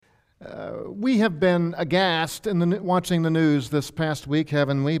We have been aghast in watching the news this past week,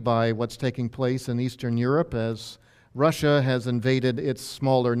 haven't we, by what's taking place in Eastern Europe as Russia has invaded its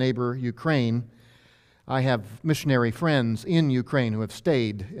smaller neighbor, Ukraine. I have missionary friends in Ukraine who have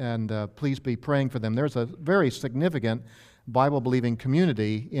stayed, and please be praying for them. There's a very significant Bible-believing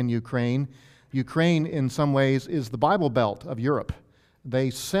community in Ukraine. Ukraine, in some ways, is the Bible Belt of Europe.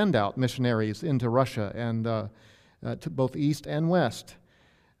 They send out missionaries into Russia and to both east and west.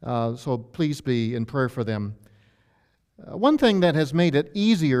 So please be in prayer for them. One thing that has made it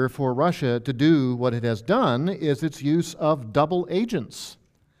easier for Russia to do what it has done is its use of double agents.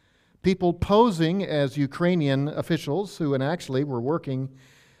 People posing as Ukrainian officials who actually were working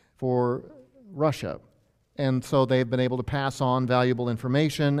for Russia. And so they've been able to pass on valuable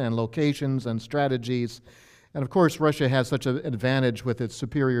information and locations and strategies. And of course, Russia has such an advantage with its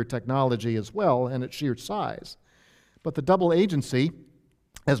superior technology as well and its sheer size. But the double agency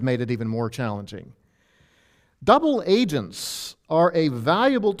has made it even more challenging. Double agents are a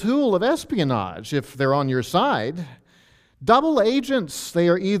valuable tool of espionage if they're on your side. Double agents, they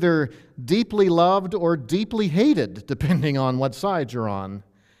are either deeply loved or deeply hated, depending on what side you're on.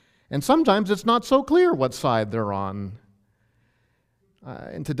 And sometimes it's not so clear what side they're on.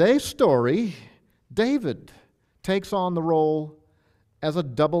 In today's story, David takes on the role as a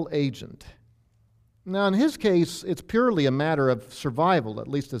double agent. Now, in his case, it's purely a matter of survival, at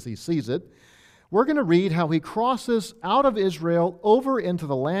least as he sees it. We're going to read how he crosses out of Israel over into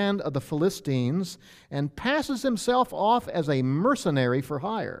the land of the Philistines and passes himself off as a mercenary for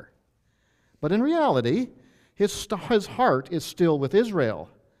hire. But in reality, his heart is still with Israel,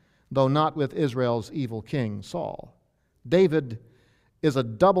 though not with Israel's evil king, Saul. David is a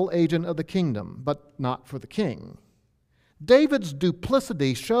double agent of the kingdom, but not for the king. David's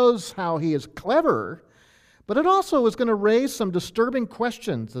duplicity shows how he is clever, but it also is going to raise some disturbing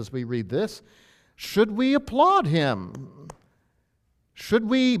questions as we read this. Should we applaud him? Should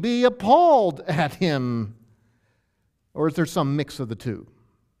we be appalled at him? Or is there some mix of the two?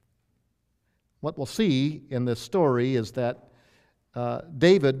 What we'll see in this story is that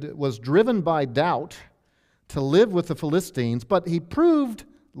David was driven by doubt to live with the Philistines, but he proved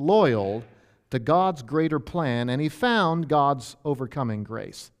loyal to God's greater plan, and he found God's overcoming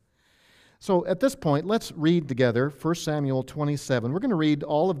grace. So at this point, let's read together 1 Samuel 27. We're going to read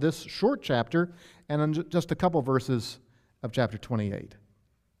all of this short chapter and then just a couple verses of chapter 28.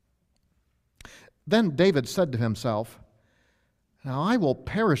 Then David said to himself, "Now I will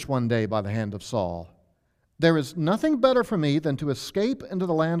perish one day by the hand of Saul. There is nothing better for me than to escape into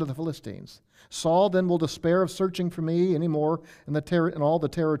the land of the Philistines. Saul then will despair of searching for me any more in all the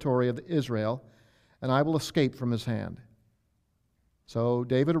territory of Israel, and I will escape from his hand." So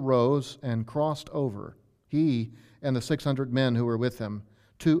David arose and crossed over, he and the 600 men who were with him,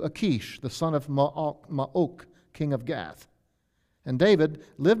 to Achish, the son of Maok, king of Gath. And David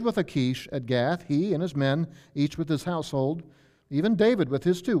lived with Achish at Gath, he and his men, each with his household, even David with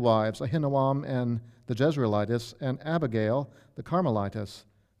his two wives, Ahinoam and the Jezreelitess, and Abigail, the Carmelitess,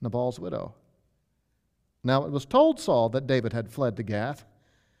 Nabal's widow. Now it was told Saul that David had fled to Gath,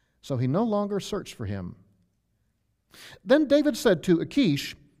 so he no longer searched for him. Then David said to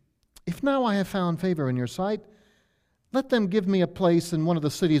Achish, "If now I have found favor in your sight, let them give me a place in one of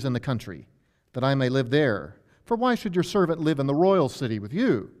the cities in the country, that I may live there. For why should your servant live in the royal city with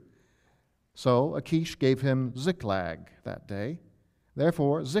you?" So Achish gave him Ziklag that day.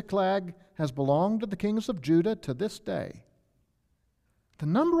 Therefore Ziklag has belonged to the kings of Judah to this day. The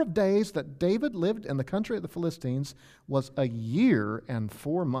number of days that David lived in the country of the Philistines was 1 year and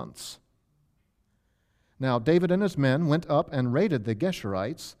 4 months. Now David and his men went up and raided the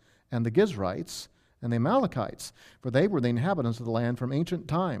Geshurites and the Gizrites and the Amalekites, for they were the inhabitants of the land from ancient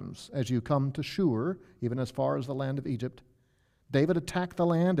times, as you come to Shur, even as far as the land of Egypt. David attacked the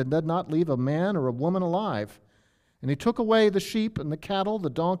land and did not leave a man or a woman alive. And he took away the sheep and the cattle,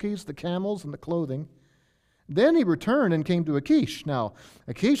 the donkeys, the camels, and the clothing. Then he returned and came to Achish. Now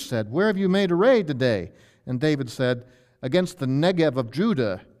Achish said, "Where have you made a raid today?" And David said, "Against the Negev of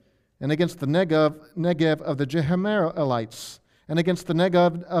Judah, and against the Negev of the Jerahmeelites, and against the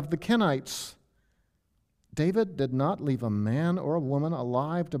Negev of the Kenites." David did not leave a man or a woman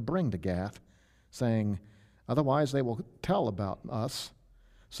alive to bring to Gath, saying, "Otherwise they will tell about us,"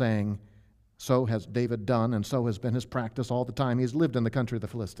 saying, "So has David done, and so has been his practice all the time he's lived in the country of the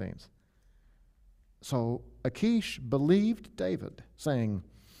Philistines." So Achish believed David, saying,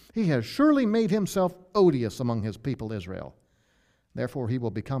 "He has surely made himself odious among his people Israel. Therefore he will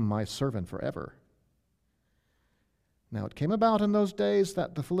become my servant forever." Now it came about in those days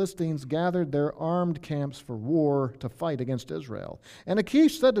that the Philistines gathered their armed camps for war to fight against Israel. And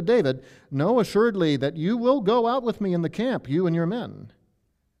Achish said to David, "Know assuredly that you will go out with me in the camp, you and your men."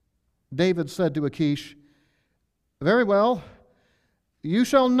 David said to Achish, "Very well, you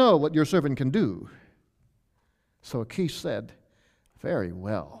shall know what your servant can do." So Achish said, "Very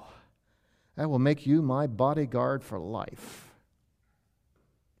well, I will make you my bodyguard for life."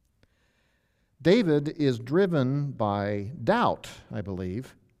 David is driven by doubt, I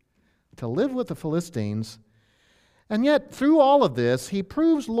believe, to live with the Philistines, and yet through all of this, he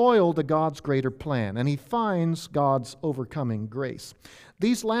proves loyal to God's greater plan, and he finds God's overcoming grace.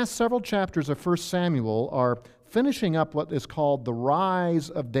 These last several chapters of 1 Samuel are finishing up what is called the rise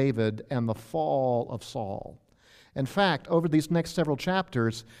of David and the fall of Saul. In fact, over these next several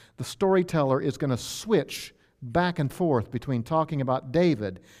chapters, the storyteller is going to switch back and forth between talking about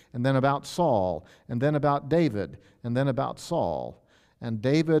David and then about Saul and then about David and then about Saul. And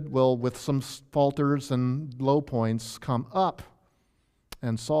David will, with some falters and low points, come up,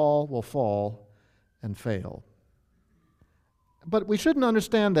 and Saul will fall and fail. But we shouldn't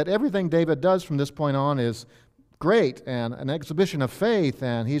understand that everything David does from this point on is great and an exhibition of faith,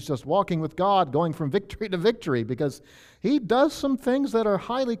 and he's just walking with God, going from victory to victory, because he does some things that are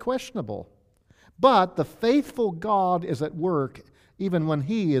highly questionable. But the faithful God is at work even when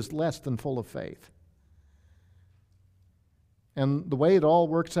he is less than full of faith. And the way it all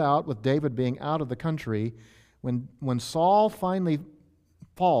works out with David being out of the country, when Saul finally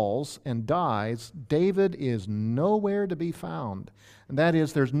falls and dies, David is nowhere to be found. And that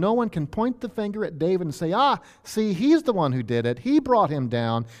is, there's no one can point the finger at David and say, see, he's the one who did it. He brought him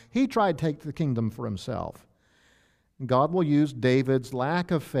down. He tried to take the kingdom for himself. God will use David's lack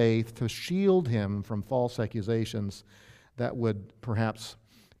of faith to shield him from false accusations that would perhaps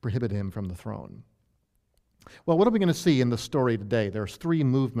prohibit him from the throne. Well, what are we going to see in the story today? There's three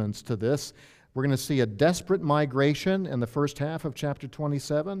movements to this. We're going to see a desperate migration in the first half of chapter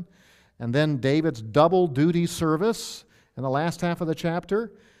 27, and then David's double duty service in the last half of the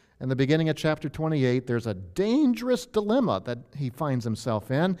chapter. In the beginning of chapter 28, there's a dangerous dilemma that he finds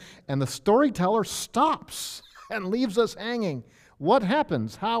himself in, and the storyteller stops and leaves us hanging. What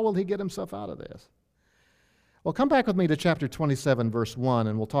happens? How will he get himself out of this? Well, come back with me to chapter 27, verse 1,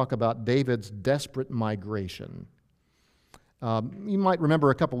 and we'll talk about David's desperate migration. You might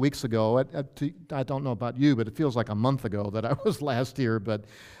remember a couple weeks ago, I don't know about you, but it feels like a month ago that I was last here, but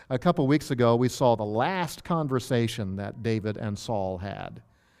a couple weeks ago we saw the last conversation that David and Saul had.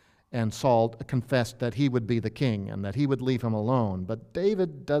 And Saul confessed that he would be the king and that he would leave him alone, but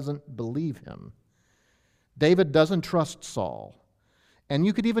David doesn't believe him. David doesn't trust Saul. And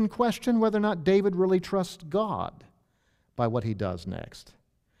you could even question whether or not David really trusts God by what he does next.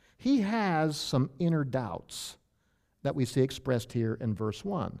 He has some inner doubts that we see expressed here in verse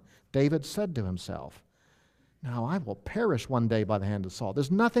 1. David said to himself, "Now I will perish one day by the hand of Saul.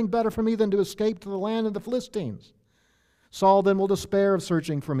 There's nothing better for me than to escape to the land of the Philistines. Saul then will despair of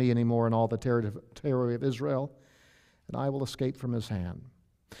searching for me anymore in all the territory of Israel, and I will escape from his hand."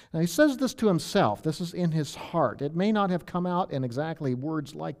 Now he says this to himself. This is in his heart. It may not have come out in exactly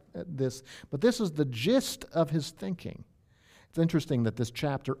words like this, but this is the gist of his thinking. It's interesting that this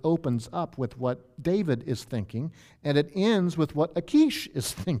chapter opens up with what David is thinking, and it ends with what Achish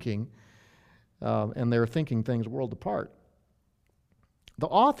is thinking, and they're thinking things world apart. The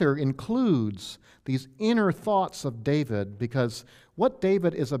author includes these inner thoughts of David because what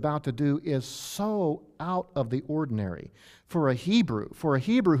David is about to do is so out of the ordinary. For a Hebrew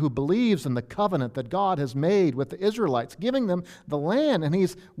who believes in the covenant that God has made with the Israelites, giving them the land, and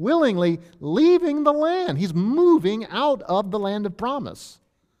he's willingly leaving the land. He's moving out of the land of promise.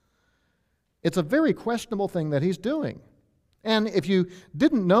 It's a very questionable thing that he's doing. And if you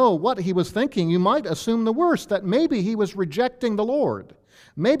didn't know what he was thinking, you might assume the worst, that maybe he was rejecting the Lord.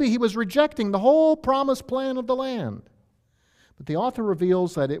 Maybe he was rejecting the whole promised plan of the land. But the author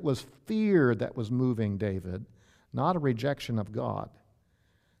reveals that it was fear that was moving David, not a rejection of God.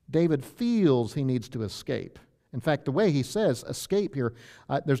 David feels he needs to escape. In fact, the way he says escape here,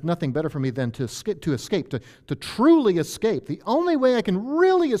 there's nothing better for me than to escape, to truly escape. The only way I can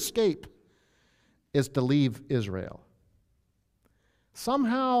really escape is to leave Israel.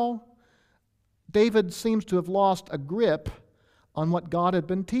 Somehow, David seems to have lost a grip on what God had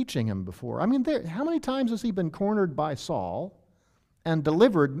been teaching him before. I mean, how many times has he been cornered by Saul and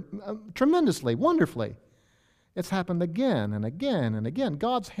delivered tremendously, wonderfully? It's happened again and again and again.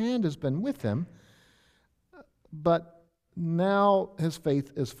 God's hand has been with him, but now his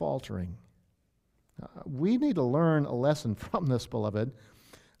faith is faltering. We need to learn a lesson from this, beloved.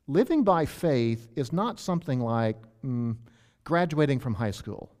 Living by faith is not something like graduating from high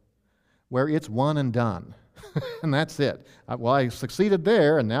school, where it's one and done, and that's it. Well, I succeeded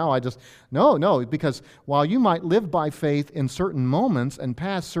there, and now I just... No, because while you might live by faith in certain moments and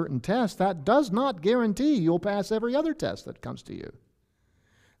pass certain tests, that does not guarantee you'll pass every other test that comes to you.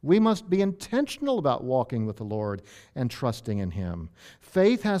 We must be intentional about walking with the Lord and trusting in Him.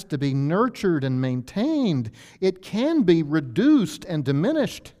 Faith has to be nurtured and maintained. It can be reduced and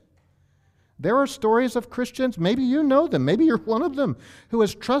diminished. There are stories of Christians, maybe you know them, maybe you're one of them, who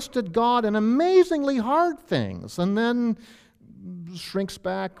has trusted God in amazingly hard things and then shrinks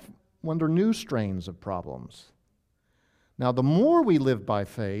back under new strains of problems. Now, the more we live by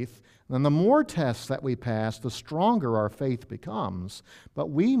faith, and the more tests that we pass, the stronger our faith becomes. But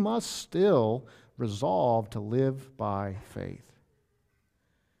we must still resolve to live by faith.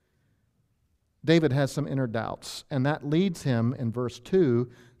 David has some inner doubts, and that leads him in verse 2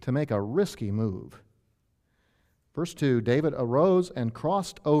 to make a risky move. Verse 2, David arose and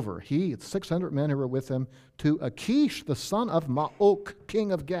crossed over, he, 600 men who were with him, to Achish, the son of Maok,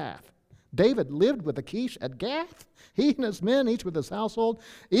 king of Gath. David lived with Achish at Gath, he and his men, each with his household.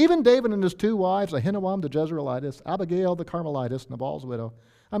 Even David and his two wives, Ahinoam the Jezreelitess, Abigail the Carmelitess, Nabal's widow.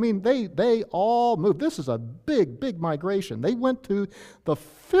 I mean, they all moved. This is a big, big migration. They went to the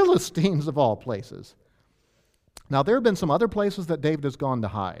Philistines of all places. Now, there have been some other places that David has gone to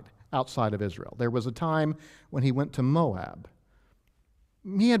hide outside of Israel. There was a time when he went to Moab.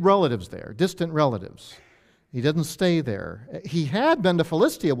 He had relatives there, distant relatives. He didn't stay there. He had been to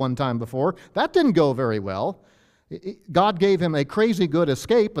Philistia one time before. That didn't go very well. God gave him a crazy good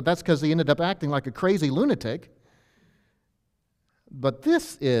escape, but that's because he ended up acting like a crazy lunatic. But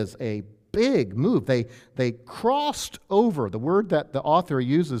this is a big move. They crossed over. The word that the author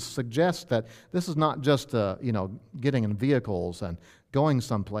uses suggests that this is not just getting in vehicles and going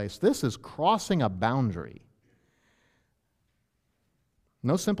someplace. This is crossing a boundary.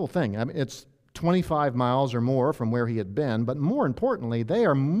 No simple thing. I mean, it's 25 miles or more from where he had been, but more importantly, they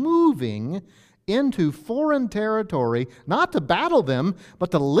are moving into foreign territory, not to battle them,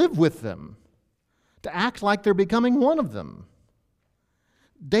 but to live with them, to act like they're becoming one of them.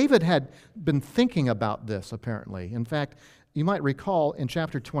 David had been thinking about this, apparently. In fact, you might recall in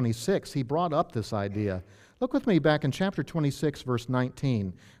chapter 26, he brought up this idea. Look with me back in chapter 26, verse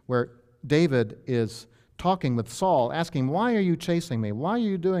 19, where David is talking with Saul, asking, "Why are you chasing me? Why are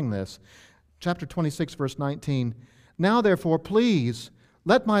you doing this?" Chapter 26, verse 19, "Now therefore, please,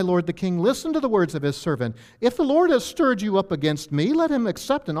 let my lord the king listen to the words of his servant. If the Lord has stirred you up against me, let him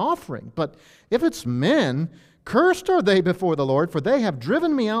accept an offering. But if it's men, cursed are they before the Lord, for they have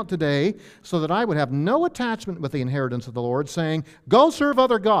driven me out today, so that I would have no attachment with the inheritance of the Lord, saying, 'Go serve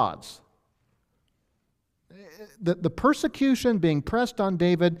other gods.'" The persecution being pressed on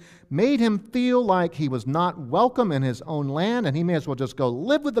David made him feel like he was not welcome in his own land, and he may as well just go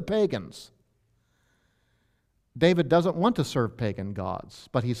live with the pagans. David doesn't want to serve pagan gods,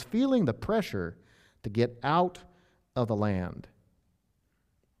 but he's feeling the pressure to get out of the land.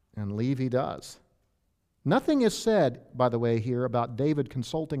 And leave he does. Nothing is said, by the way, here about David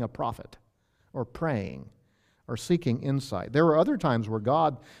consulting a prophet or praying or seeking insight. There are other times where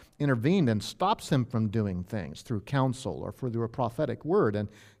God intervened and stops him from doing things through counsel or through a prophetic word. And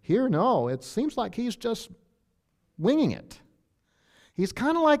here, no, it seems like he's just winging it. He's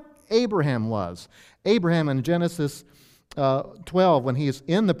kind of like Abraham was. Abraham in Genesis 12, when he's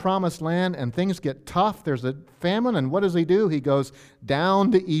in the promised land and things get tough, there's a famine, and what does he do? He goes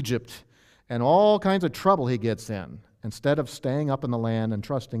down to Egypt, and all kinds of trouble he gets in, instead of staying up in the land and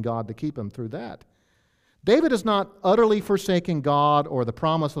trusting God to keep him through that. David is not utterly forsaking God or the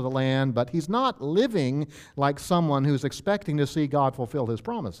promise of the land, but he's not living like someone who's expecting to see God fulfill his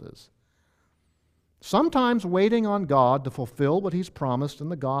promises. Sometimes waiting on God to fulfill what he's promised in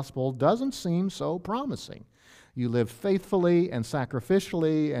the gospel doesn't seem so promising. You live faithfully and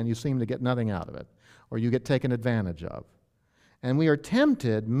sacrificially, and you seem to get nothing out of it, or you get taken advantage of. And we are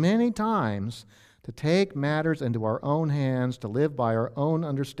tempted many times to take matters into our own hands, to live by our own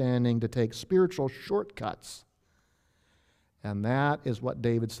understanding, to take spiritual shortcuts. And that is what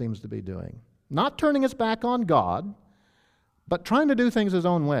David seems to be doing. Not turning his back on God, but trying to do things his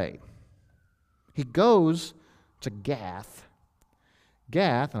own way. He goes to Gath.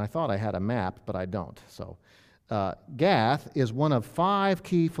 Gath, and I thought I had a map, but I don't. So Gath is one of 5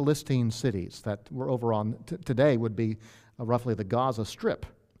 key Philistine cities that we're over on today would be roughly the Gaza Strip.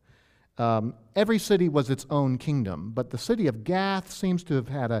 Every city was its own kingdom, but the city of Gath seems to have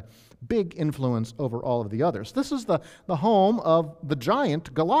had a big influence over all of the others. This is the home of the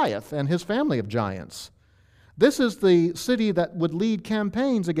giant Goliath and his family of giants. This is the city that would lead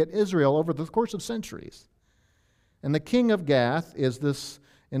campaigns against Israel over the course of centuries. And the king of Gath is this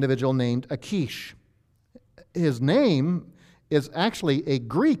individual named Achish. His name is actually a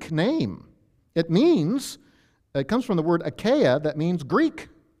Greek name. It comes from the word Achaia, that means Greek.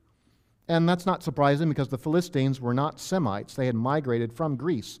 And that's not surprising because the Philistines were not Semites. They had migrated from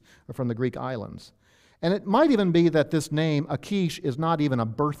Greece or from the Greek islands. And it might even be that this name, Achish, is not even a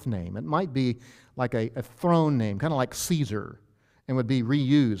birth name. It might be like a throne name, kind of like Caesar, and would be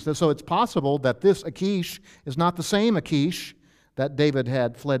reused. So it's possible that this Achish is not the same Achish that David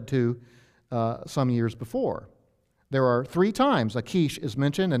had fled to some years before. There are 3 times Achish is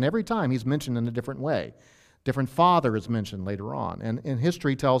mentioned, and every time he's mentioned in a different way. Different father is mentioned later on. And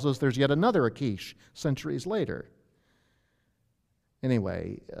history tells us there's yet another Achish centuries later.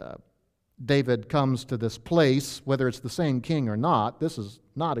 Anyway, David comes to this place, whether it's the same king or not, this is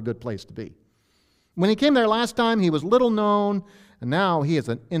not a good place to be. When he came there last time, he was little known, and now he is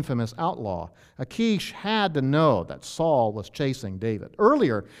an infamous outlaw. Achish had to know that Saul was chasing David.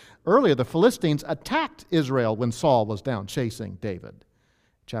 Earlier, the Philistines attacked Israel when Saul was down chasing David.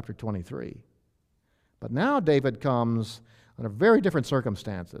 Chapter 23. But now David comes under very different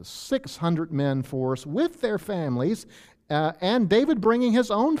circumstances. 600 men force with their families, and David bringing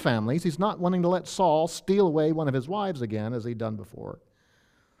his own families. He's not wanting to let Saul steal away one of his wives again, as he'd done before.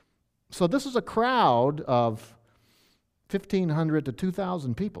 So this is a crowd of 1,500 to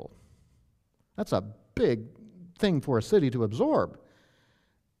 2,000 people. That's a big thing for a city to absorb.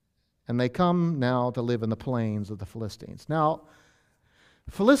 And they come now to live in the plains of the Philistines. Now,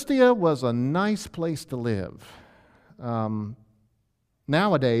 Philistia was a nice place to live.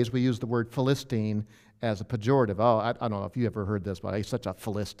 Nowadays, we use the word Philistine as a pejorative. Oh, I don't know if you ever heard this, but he's such a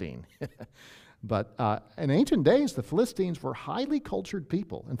Philistine. But in ancient days, the Philistines were highly cultured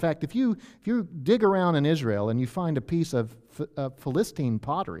people. In fact, if you dig around in Israel and you find a piece of Philistine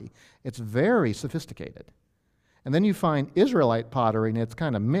pottery, it's very sophisticated. And then you find Israelite pottery, and it's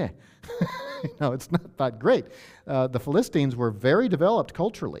kind of meh. It's not that great. The Philistines were very developed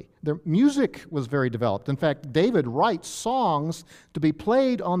culturally. Their music was very developed. In fact, David writes songs to be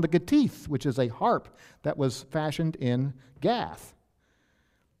played on the gatith, which is a harp that was fashioned in Gath.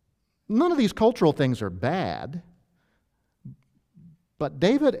 None of these cultural things are bad, but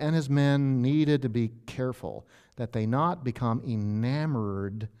David and his men needed to be careful that they not become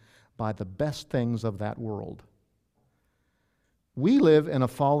enamored by the best things of that world. We live in a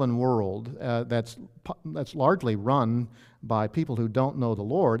fallen world that's largely run by people who don't know the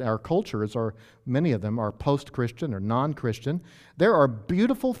Lord. Our cultures many of them are post-Christian or non-Christian. There are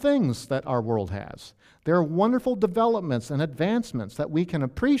beautiful things that our world has. There are wonderful developments and advancements that we can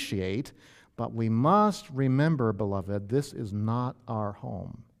appreciate, but we must remember, beloved, this is not our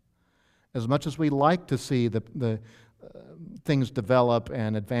home. As much as we like to see the things develop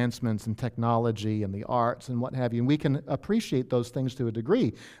and advancements in technology and the arts and what have you, and we can appreciate those things to a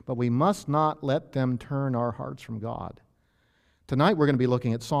degree, but we must not let them turn our hearts from God. Tonight we're going to be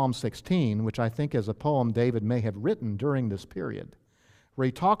looking at Psalm 16, which I think is a poem David may have written during this period, where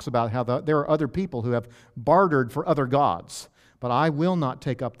he talks about how there are other people who have bartered for other gods, but I will not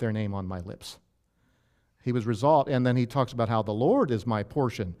take up their name on my lips. He was resolved, and then he talks about how the Lord is my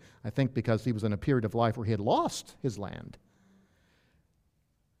portion, I think because he was in a period of life where he had lost his land.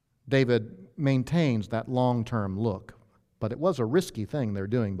 David maintains that long-term look, but it was a risky thing they're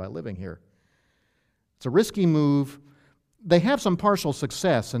doing by living here. It's a risky move. They have some partial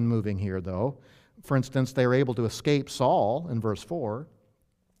success in moving here, though. For instance, they were able to escape Saul in verse 4.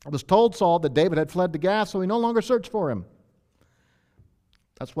 It was told Saul that David had fled to Gath, so he no longer searched for him.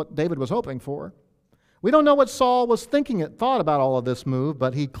 That's what David was hoping for. We don't know what Saul was thought about all of this move,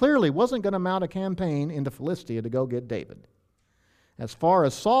 but he clearly wasn't going to mount a campaign into Philistia to go get David. As far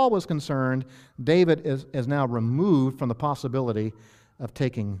as Saul was concerned, David is now removed from the possibility of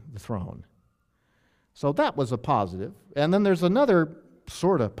taking the throne. So that was a positive. And then there's another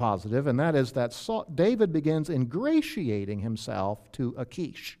sort of positive, and that is that David begins ingratiating himself to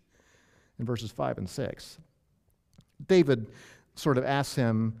Achish in verses 5 and 6. David sort of asks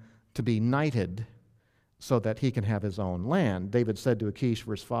him to be knighted so that he can have his own land. David said to Achish,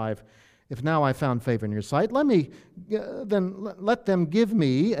 verse 5, "If now I found favor in your sight, let them give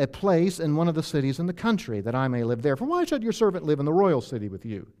me a place in one of the cities in the country, that I may live there. For why should your servant live in the royal city with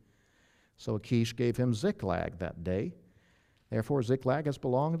you?" So Achish gave him Ziklag that day. Therefore Ziklag has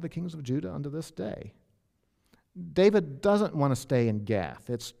belonged to the kings of Judah unto this day. David doesn't want to stay in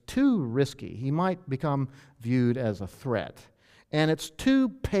Gath. It's too risky. He might become viewed as a threat. And it's too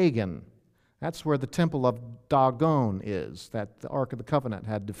pagan. That's where the temple of Dagon is, that the Ark of the Covenant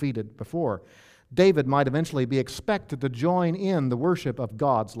had defeated before. David might eventually be expected to join in the worship of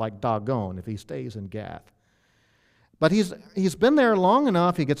gods like Dagon if he stays in Gath. But he's been there long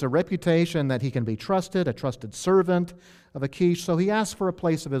enough. He gets a reputation that he can be trusted, a trusted servant of Achish, so he asks for a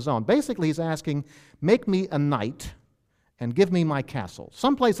place of his own. Basically, he's asking, make me a knight and give me my castle,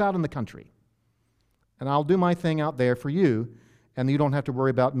 someplace out in the country. And I'll do my thing out there for you, and you don't have to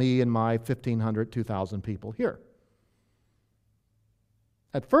worry about me and my 1,500, 2,000 people here.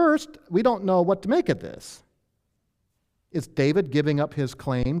 At first, we don't know what to make of this. Is David giving up his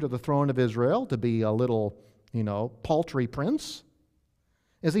claim to the throne of Israel to be a little, paltry prince?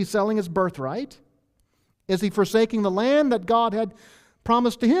 Is he selling his birthright? Is he forsaking the land that God had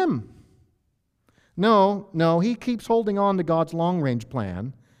promised to him? No, he keeps holding on to God's long-range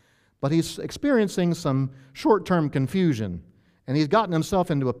plan, but he's experiencing some short-term confusion, and he's gotten himself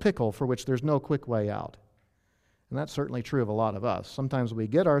into a pickle for which there's no quick way out. And that's certainly true of a lot of us. Sometimes we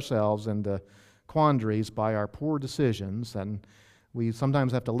get ourselves into quandaries by our poor decisions, and we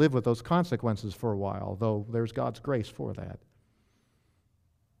sometimes have to live with those consequences for a while, though there's God's grace for that.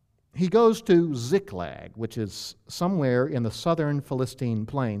 He goes to Ziklag, which is somewhere in the southern Philistine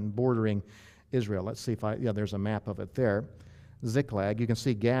plain bordering Israel. Let's see if there's a map of it there. Ziklag, you can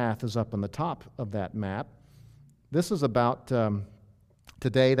see Gath is up on the top of that map. This is about,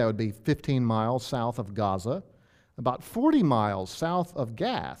 today that would be 15 miles south of Gaza, about 40 miles south of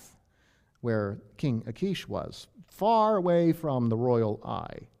Gath, where King Achish was, far away from the royal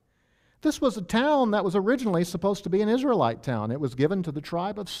eye. This was a town that was originally supposed to be an Israelite town. It was given to the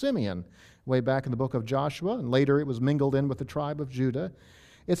tribe of Simeon way back in the book of Joshua, and later it was mingled in with the tribe of Judah.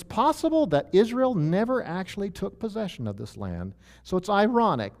 It's possible that Israel never actually took possession of this land. So it's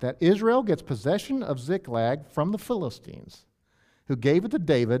ironic that Israel gets possession of Ziklag from the Philistines, who gave it to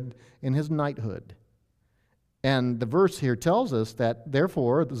David in his knighthood. And the verse here tells us that,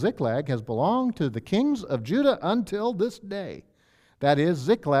 therefore, Ziklag has belonged to the kings of Judah until this day. That is,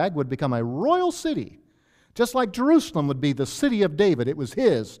 Ziklag would become a royal city, just like Jerusalem would be the city of David. It was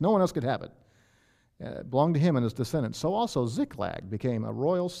his. No one else could have it. It belonged to him and his descendants. So also Ziklag became a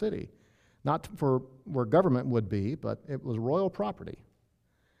royal city, not for where government would be, but it was royal property.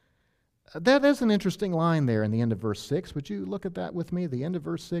 That is an interesting line there in the end of verse 6. Would you look at that with me? The end of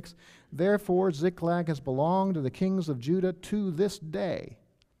verse 6. Therefore, Ziklag has belonged to the kings of Judah to this day.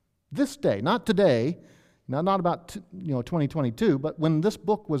 This day, not today, not about 2022, but when this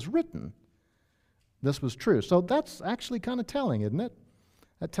book was written, this was true. So that's actually kind of telling, isn't it?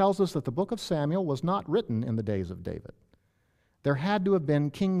 That tells us that the book of Samuel was not written in the days of David. There had to have been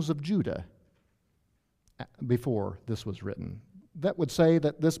kings of Judah before this was written. That would say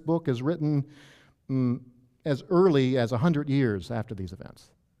that this book is written as early as 100 years after these events,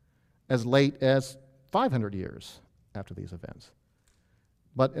 as late as 500 years after these events,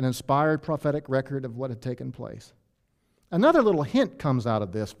 but an inspired prophetic record of what had taken place. Another little hint comes out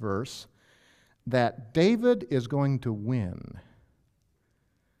of this verse that David is going to win.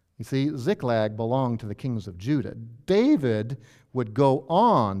 You see, Ziklag belonged to the kings of Judah. David would go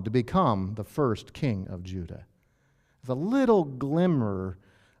on to become the first king of Judah. There's a little glimmer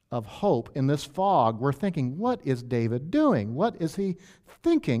of hope in this fog. We're thinking, what is David doing? What is he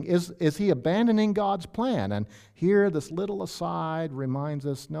thinking? Is he abandoning God's plan? And here, this little aside reminds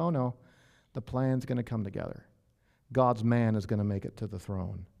us, no, the plan's going to come together. God's man is going to make it to the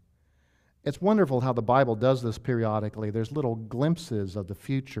throne. It's wonderful how the Bible does this periodically. There's little glimpses of the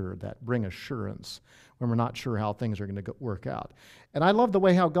future that bring assurance when we're not sure how things are going to work out. And I love the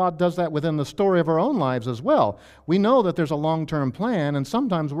way how God does that within the story of our own lives as well. We know that there's a long-term plan, and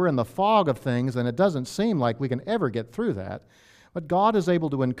sometimes we're in the fog of things, and it doesn't seem like we can ever get through that. But God is able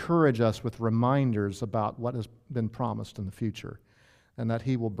to encourage us with reminders about what has been promised in the future, and that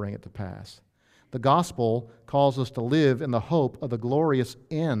He will bring it to pass. The gospel calls us to live in the hope of the glorious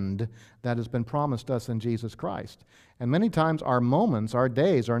end that has been promised us in Jesus Christ. And many times our moments, our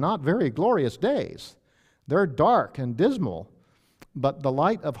days, are not very glorious days. They're dark and dismal, but the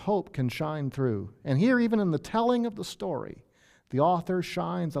light of hope can shine through. And here, even in the telling of the story, the author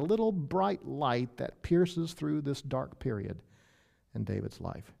shines a little bright light that pierces through this dark period in David's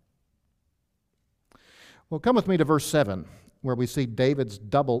life. Well, come with me to verse 7. Where we see David's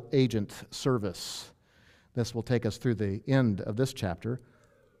double agent service. This will take us through the end of this chapter.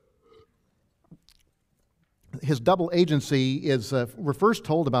 His double agency is, we're first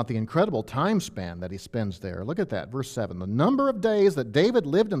told about the incredible time span that he spends there. Look at that, verse 7. The number of days that David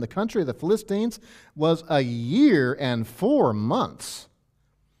lived in the country of the Philistines was 1 year and 4 months.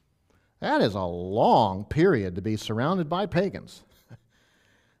 That is a long period to be surrounded by pagans.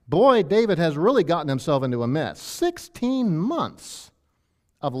 Boy, David has really gotten himself into a mess. 16 months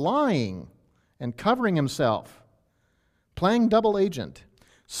of lying and covering himself, playing double agent.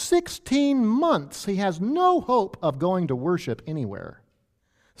 16 months he has no hope of going to worship anywhere.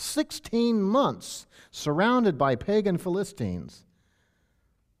 16 months surrounded by pagan Philistines.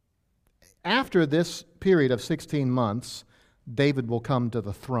 After this period of 16 months, David will come to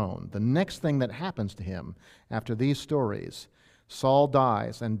the throne. The next thing that happens to him after these stories, Saul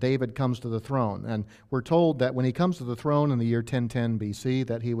dies and David comes to the throne. And we're told that when he comes to the throne in the year 1010 BC,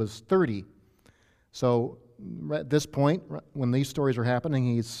 that he was 30. So at this point, when these stories are happening,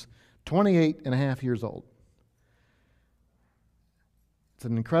 he's 28 and a half years old. It's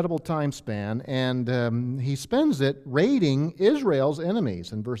an incredible time span, and he spends it raiding Israel's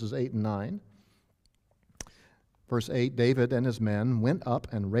enemies in verses 8 and 9. Verse 8, David and his men went up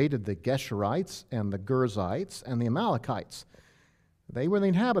and raided the Geshurites and the Girzites and the Amalekites. They were the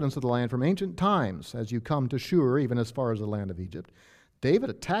inhabitants of the land from ancient times, as you come to Shur, even as far as the land of Egypt. David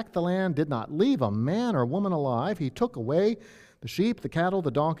attacked the land, did not leave a man or woman alive. He took away the sheep, the cattle,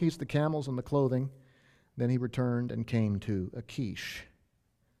 the donkeys, the camels, and the clothing. Then he returned and came to Achish.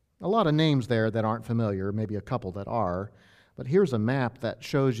 A lot of names there that aren't familiar, maybe a couple that are. But here's a map that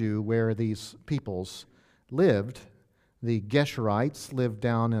shows you where these peoples lived. The Geshurites lived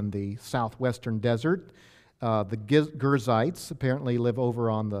down in the southwestern desert. The Girzites apparently live over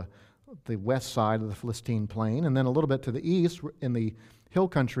on the west side of the Philistine plain. And then a little bit to the east, in the hill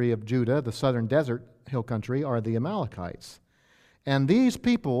country of Judah, the southern desert hill country, are the Amalekites. And these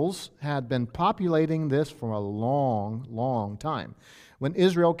peoples had been populating this for a long, long time. When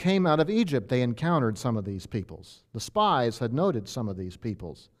Israel came out of Egypt, they encountered some of these peoples. The spies had noted some of these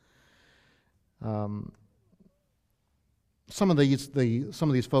peoples. Some of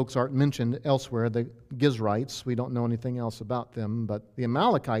these folks aren't mentioned elsewhere. The Gizrites, we don't know anything else about them, but the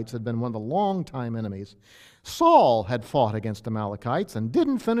Amalekites had been one of the long-time enemies. Saul had fought against Amalekites and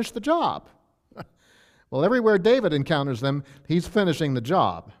didn't finish the job. Well, everywhere David encounters them, he's finishing the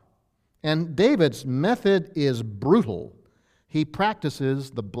job. And David's method is brutal. He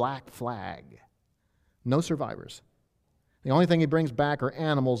practices the black flag. No survivors. The only thing he brings back are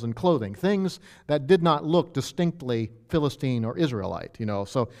animals and clothing, things that did not look distinctly Philistine or Israelite,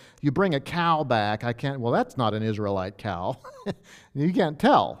 So you bring a cow back, well, that's not an Israelite cow. You can't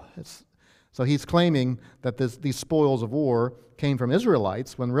tell. So he's claiming that these spoils of war came from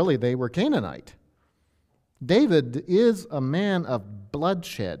Israelites when really they were Canaanite. David is a man of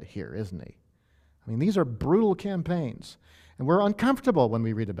bloodshed here, isn't he? I mean, these are brutal campaigns. And we're uncomfortable when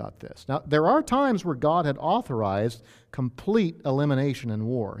we read about this. Now, there are times where God had authorized complete elimination in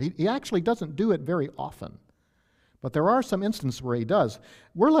war. He actually doesn't do it very often. But there are some instances where he does.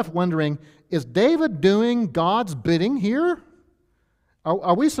 We're left wondering, is David doing God's bidding here?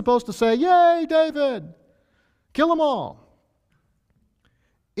 Are we supposed to say, "Yay, David! Kill them all"?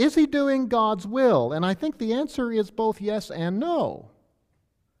 Is he doing God's will? And I think the answer is both yes and no.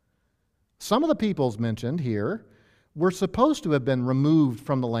 Some of the peoples mentioned here were supposed to have been removed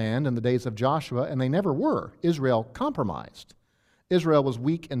from the land in the days of Joshua, and they never were. Israel compromised. Israel was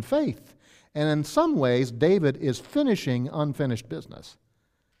weak in faith. And in some ways, David is finishing unfinished business.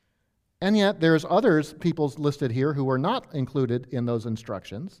 And yet, there's others, peoples listed here, who were not included in those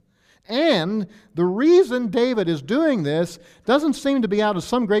instructions. And the reason David is doing this doesn't seem to be out of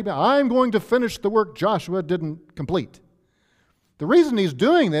some great, I'm going to finish the work Joshua didn't complete. The reason he's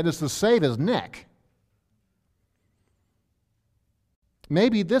doing that is to save his neck.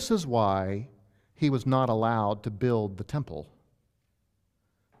 Maybe this is why he was not allowed to build the temple.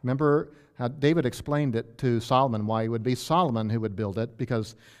 Remember how David explained it to Solomon, why it would be Solomon who would build it,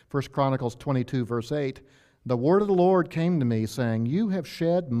 because 1 Chronicles 22, verse 8, "The word of the Lord came to me, saying, You have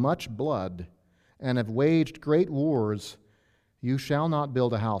shed much blood and have waged great wars. You shall not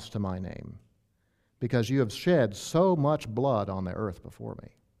build a house to my name, because you have shed so much blood on the earth before me."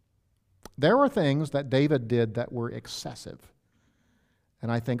 There were things that David did that were excessive.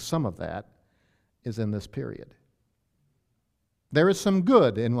 And I think some of that is in this period. There is some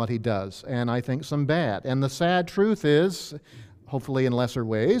good in what he does, and I think some bad. And the sad truth is, hopefully in lesser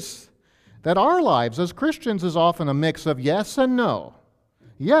ways, that our lives as Christians is often a mix of yes and no.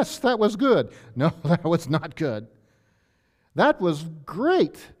 Yes, that was good. No, that was not good. That was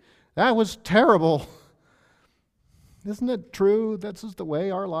great. That was terrible. Isn't it true? This is the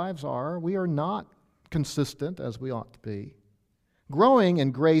way our lives are. We are not consistent as we ought to be. Growing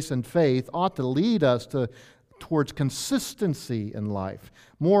in grace and faith ought to lead us towards consistency in life.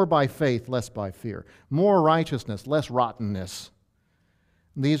 More by faith, less by fear. More righteousness, less rottenness.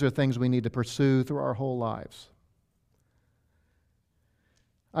 These are things we need to pursue through our whole lives.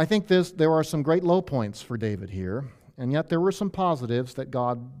 I think there are some great low points for David here. and yet there were some positives that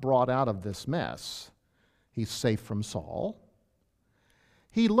God brought out of this mess. He's safe from Saul.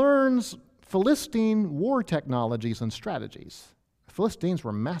 He learns Philistine war technologies and strategies. The Philistines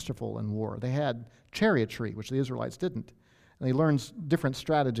were masterful in war. They had chariotry, which the Israelites didn't. And he learns different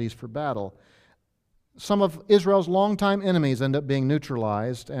strategies for battle. Some of Israel's longtime enemies end up being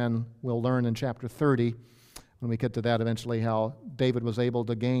neutralized, and we'll learn in chapter 30, when we get to that eventually, how David was able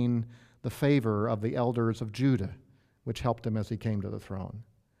to gain the favor of the elders of Judah, which helped him as he came to the throne.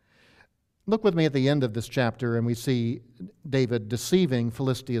 Look with me at the end of this chapter, and we see David deceiving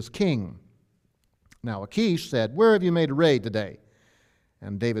Philistia's king. Now Achish said, "Where have you made a raid today?"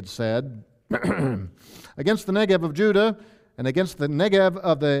 And David said, "Against the Negev of Judah, and against the Negev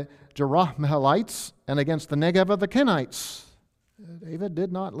of the Jerahmeelites, and against the Negev of the Kenites." David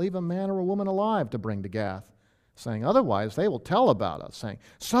did not leave a man or a woman alive to bring to Gath, saying, "Otherwise they will tell about us," saying,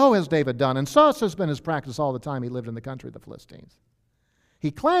 "So has David done, and such has been his practice all the time he lived in the country of the Philistines." He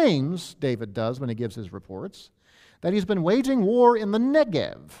claims, David does when he gives his reports, that he's been waging war in the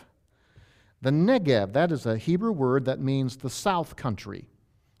Negev. The Negev, that is a Hebrew word that means the south country.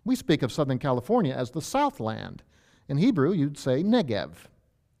 We speak of Southern California as the Southland. In Hebrew, you'd say Negev.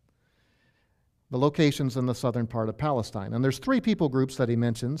 The location's in the southern part of Palestine. And there's three people groups that he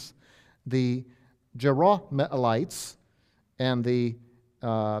mentions: the Jerahmeelites and the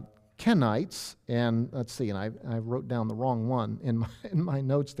Kenites, and let's see, and I wrote down the wrong one in my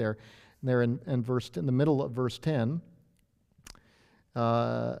notes there. They're in the middle of verse 10.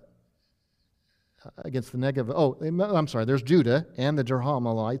 Against the Negev. I'm sorry, there's Judah and the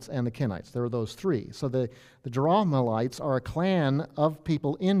Jerahmeelites and the Kenites. There are those three. So the Jerahmeelites are a clan of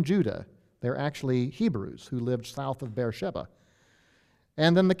people in Judah. They're actually Hebrews who lived south of Beersheba.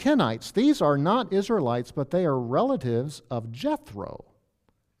 And then the Kenites. These are not Israelites, but they are relatives of Jethro.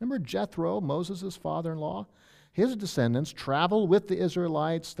 Remember Jethro, Moses' father-in-law? His descendants travel with the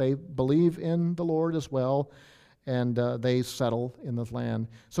Israelites. They believe in the Lord as well, and they settle in the land.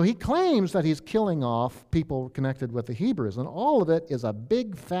 So he claims that he's killing off people connected with the Hebrews, and all of it is a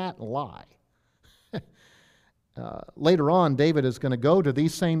big fat lie. Later on, David is going to go to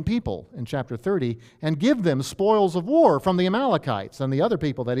these same people in chapter 30 and give them spoils of war from the Amalekites and the other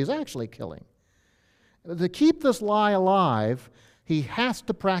people that he's actually killing. To keep this lie alive, he has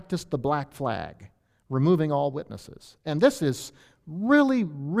to practice the black flag, removing all witnesses. And this is really,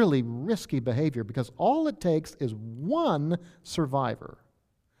 really risky behavior, because all it takes is one survivor.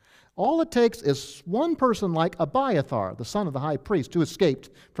 All it takes is one person like Abiathar, the son of the high priest, who escaped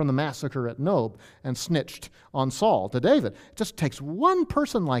from the massacre at Nob and snitched on Saul to David. It just takes one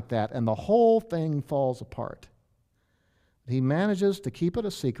person like that, and the whole thing falls apart. He manages to keep it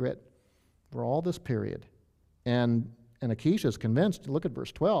a secret for all this period. And Achish is convinced. Look at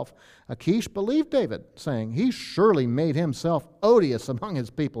verse 12. Achish believed David, saying, "He surely made himself odious among his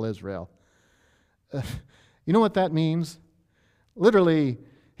people Israel." You know what that means? Literally,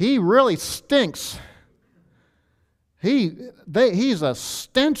 he really stinks. He's a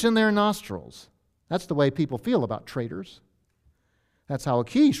stench in their nostrils. That's the way people feel about traitors. That's how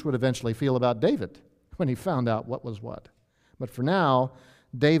Achish would eventually feel about David when he found out what was what. But for now,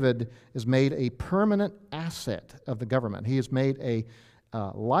 David is made a permanent asset of the government. He is made a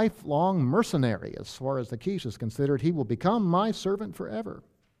lifelong mercenary as far as Achish is considered. He will become my servant forever.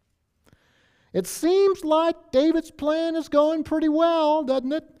 It seems like David's plan is going pretty well,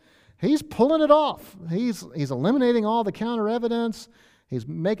 doesn't it? He's pulling it off. He's eliminating all the counter evidence. He's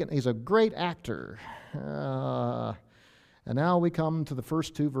a great actor. And now we come to the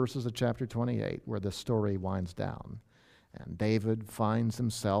first two verses of chapter 28, where this story winds down. And David finds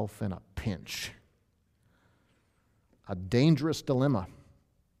himself in a pinch, a dangerous dilemma.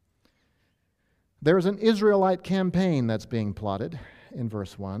 There's an Israelite campaign that's being plotted in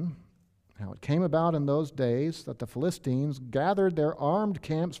verse 1. Now it came about in those days that the Philistines gathered their armed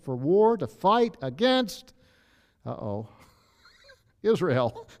camps for war to fight against,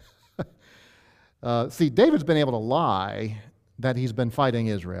 Israel. See, David's been able to lie that he's been fighting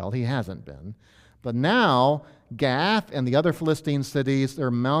Israel. He hasn't been. But now, Gath and the other Philistine cities, they're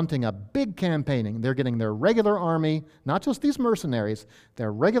mounting a big campaigning. They're getting their regular army, not just these mercenaries,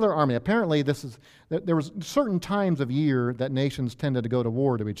 their regular army. Apparently, there was certain times of year that nations tended to go to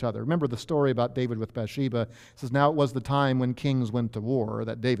war to each other. Remember the story about David with Bathsheba? It says, now it was the time when kings went to war,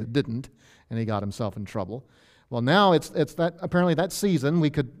 that David didn't, and he got himself in trouble. Well, now it's that apparently that season. We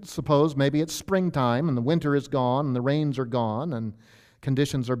could suppose maybe it's springtime, and the winter is gone, and the rains are gone, and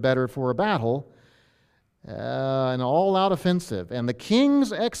conditions are better for a battle. An all-out offensive. And the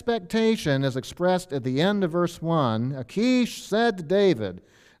king's expectation is expressed at the end of verse 1. Achish said to David,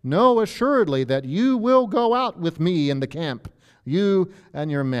 Know assuredly that you will go out with me in the camp, you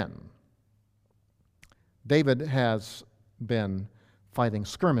and your men. David has been fighting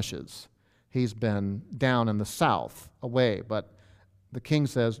skirmishes. He's been down in the south, away, but the king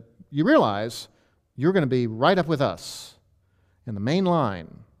says, you realize you're going to be right up with us in the main line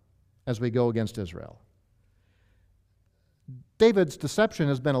as we go against Israel. David's deception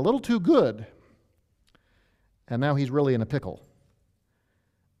has been a little too good, and now he's really in a pickle.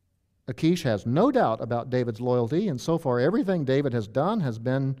 Achish has no doubt about David's loyalty, and so far everything David has done has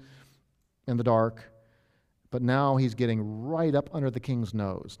been in the dark. But now he's getting right up under the king's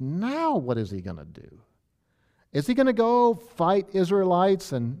nose. Now what is he going to do? Is he going to go fight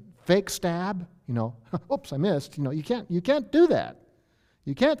Israelites and fake stab? Oops, I missed. You can't do that.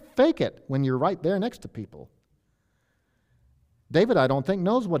 You can't fake it when you're right there next to people. David, I don't think,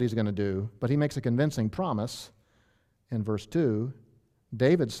 knows what he's going to do, but he makes a convincing promise. In verse 2,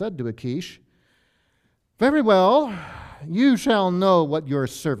 David said to Achish, very well, you shall know what your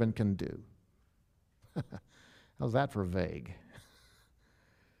servant can do. How's that for vague?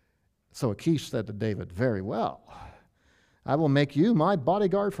 So Achish said to David, very well, I will make you my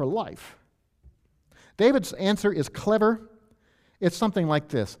bodyguard for life. David's answer is clever. It's something like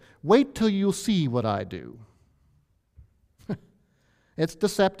this: wait till you see what I do. It's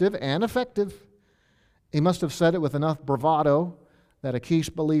deceptive and effective. He must have said it with enough bravado that Achish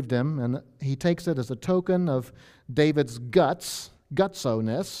believed him, and he takes it as a token of David's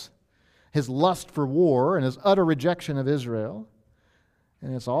gutso-ness, his lust for war, and his utter rejection of Israel.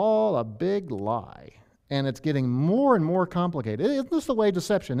 And it's all a big lie. And it's getting more and more complicated. Isn't this the way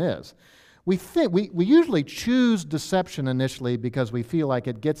deception is? We usually choose deception initially because we feel like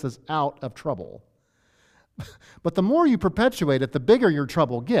it gets us out of trouble. But the more you perpetuate it, the bigger your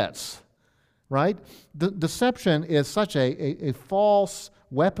trouble gets, right? Deception is such a false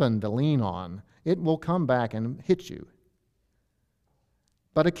weapon to lean on. It will come back and hit you.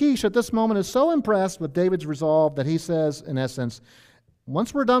 But Achish at this moment is so impressed with David's resolve that he says, in essence,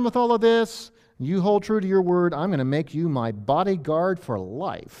 once we're done with all of this, you hold true to your word, I'm going to make you my bodyguard for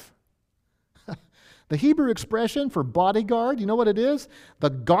life. The Hebrew expression for bodyguard, you know what it is? The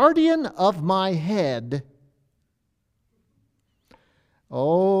guardian of my head.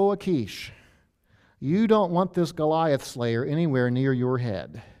 Oh, Achish, you don't want this Goliath slayer anywhere near your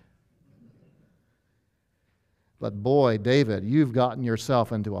head. But boy, David, you've gotten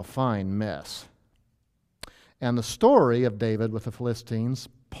yourself into a fine mess. And the story of David with the Philistines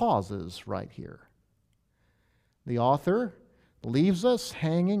pauses right here. The author leaves us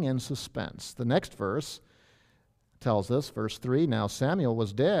hanging in suspense. The next verse tells us, verse 3, now Samuel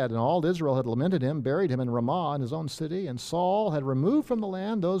was dead, and all Israel had lamented him, buried him in Ramah in his own city, and Saul had removed from the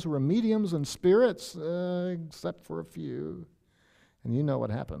land those who were mediums and spirits, except for a few. And you know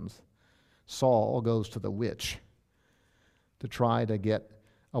what happens. Saul goes to the witch to try to get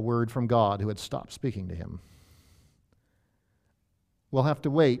a word from God who had stopped speaking to him. We'll have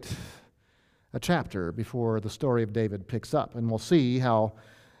to wait a chapter before the story of David picks up, and we'll see how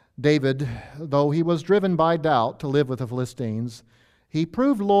David, though he was driven by doubt to live with the Philistines, he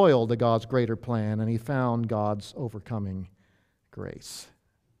proved loyal to God's greater plan, and he found God's overcoming grace.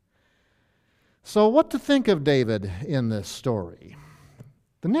 So what to think of David in this story?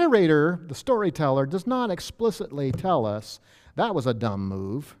 The narrator, the storyteller, does not explicitly tell us that was a dumb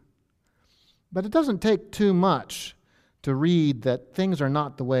move, but it doesn't take too much to read that things are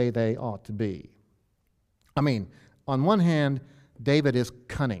not the way they ought to be. I mean, on one hand, David is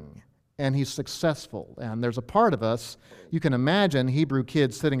cunning, and he's successful, and there's a part of us, you can imagine Hebrew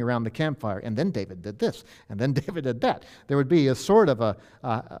kids sitting around the campfire, and then David did this, and then David did that. There would be a sort of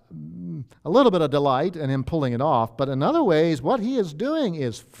a little bit of delight in him pulling it off, but in other ways, what he is doing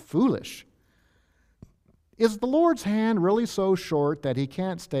is foolish. Is the Lord's hand really so short that he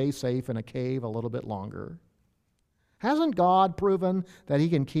can't stay safe in a cave a little bit longer? Hasn't God proven that he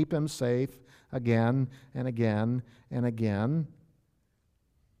can keep him safe again and again and again?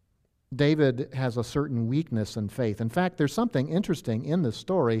 David has a certain weakness in faith. In fact, there's something interesting in this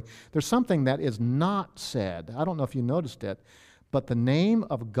story. There's something that is not said. I don't know if you noticed it, but the name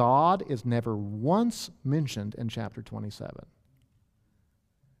of God is never once mentioned in chapter 27.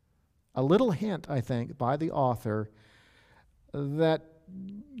 A little hint, I think, by the author that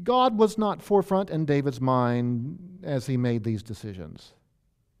God was not forefront in David's mind as he made these decisions.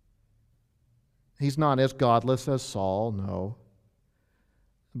 He's not as godless as Saul, no,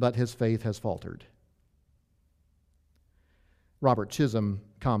 but his faith has faltered. Robert Chisholm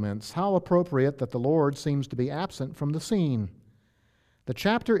comments, how appropriate that the Lord seems to be absent from the scene. The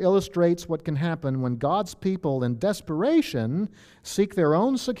chapter illustrates what can happen when God's people in desperation seek their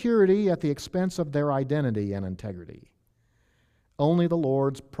own security at the expense of their identity and integrity. Only the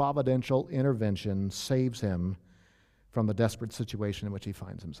Lord's providential intervention saves him from the desperate situation in which he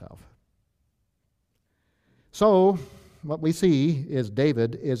finds himself. So, what we see is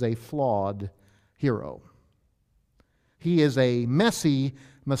David is a flawed hero. He is a messy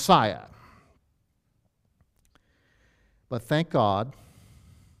Messiah. But thank God,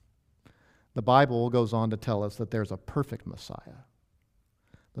 the Bible goes on to tell us that there's a perfect Messiah,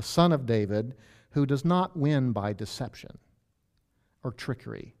 the Son of David, who does not win by deception or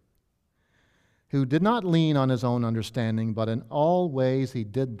trickery, who did not lean on his own understanding, but in all ways he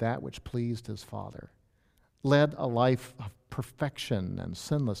did that which pleased his Father, led a life of perfection and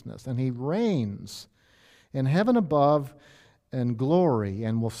sinlessness, and he reigns in heaven above in glory,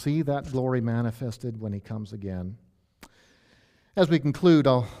 and we'll see that glory manifested when he comes again. As we conclude,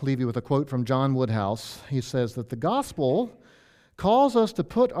 I'll leave you with a quote from John Woodhouse. He says that the gospel calls us to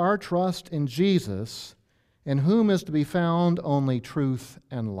put our trust in Jesus, in whom is to be found only truth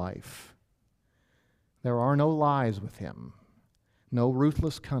and life. There are no lies with him, no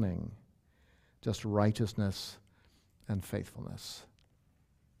ruthless cunning, just righteousness and faithfulness.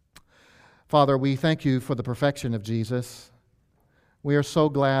 Father, we thank you for the perfection of Jesus. We are so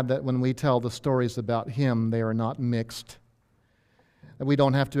glad that when we tell the stories about him, they are not mixed, that we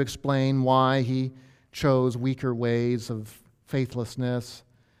don't have to explain why he chose weaker ways of faithlessness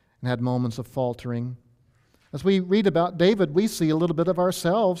and had moments of faltering. As we read about David, we see a little bit of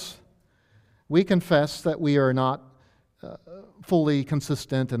ourselves. We confess that we are not fully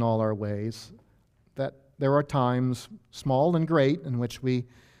consistent in all our ways, that there are times, small and great, in which we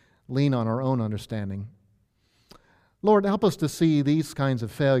lean on our own understanding. Lord, help us to see these kinds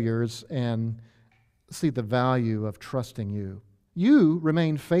of failures and see the value of trusting you. You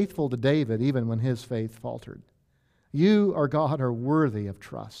remained faithful to David even when his faith faltered. You, our God, are worthy of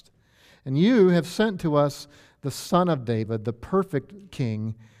trust. And you have sent to us the Son of David, the perfect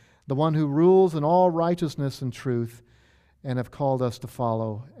King, the one who rules in all righteousness and truth, and have called us to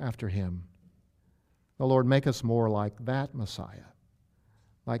follow after him. The Lord, make us more like that Messiah,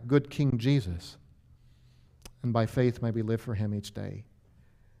 like good King Jesus, and by faith may we live for him each day.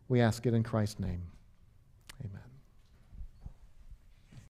 We ask it in Christ's name. Amen.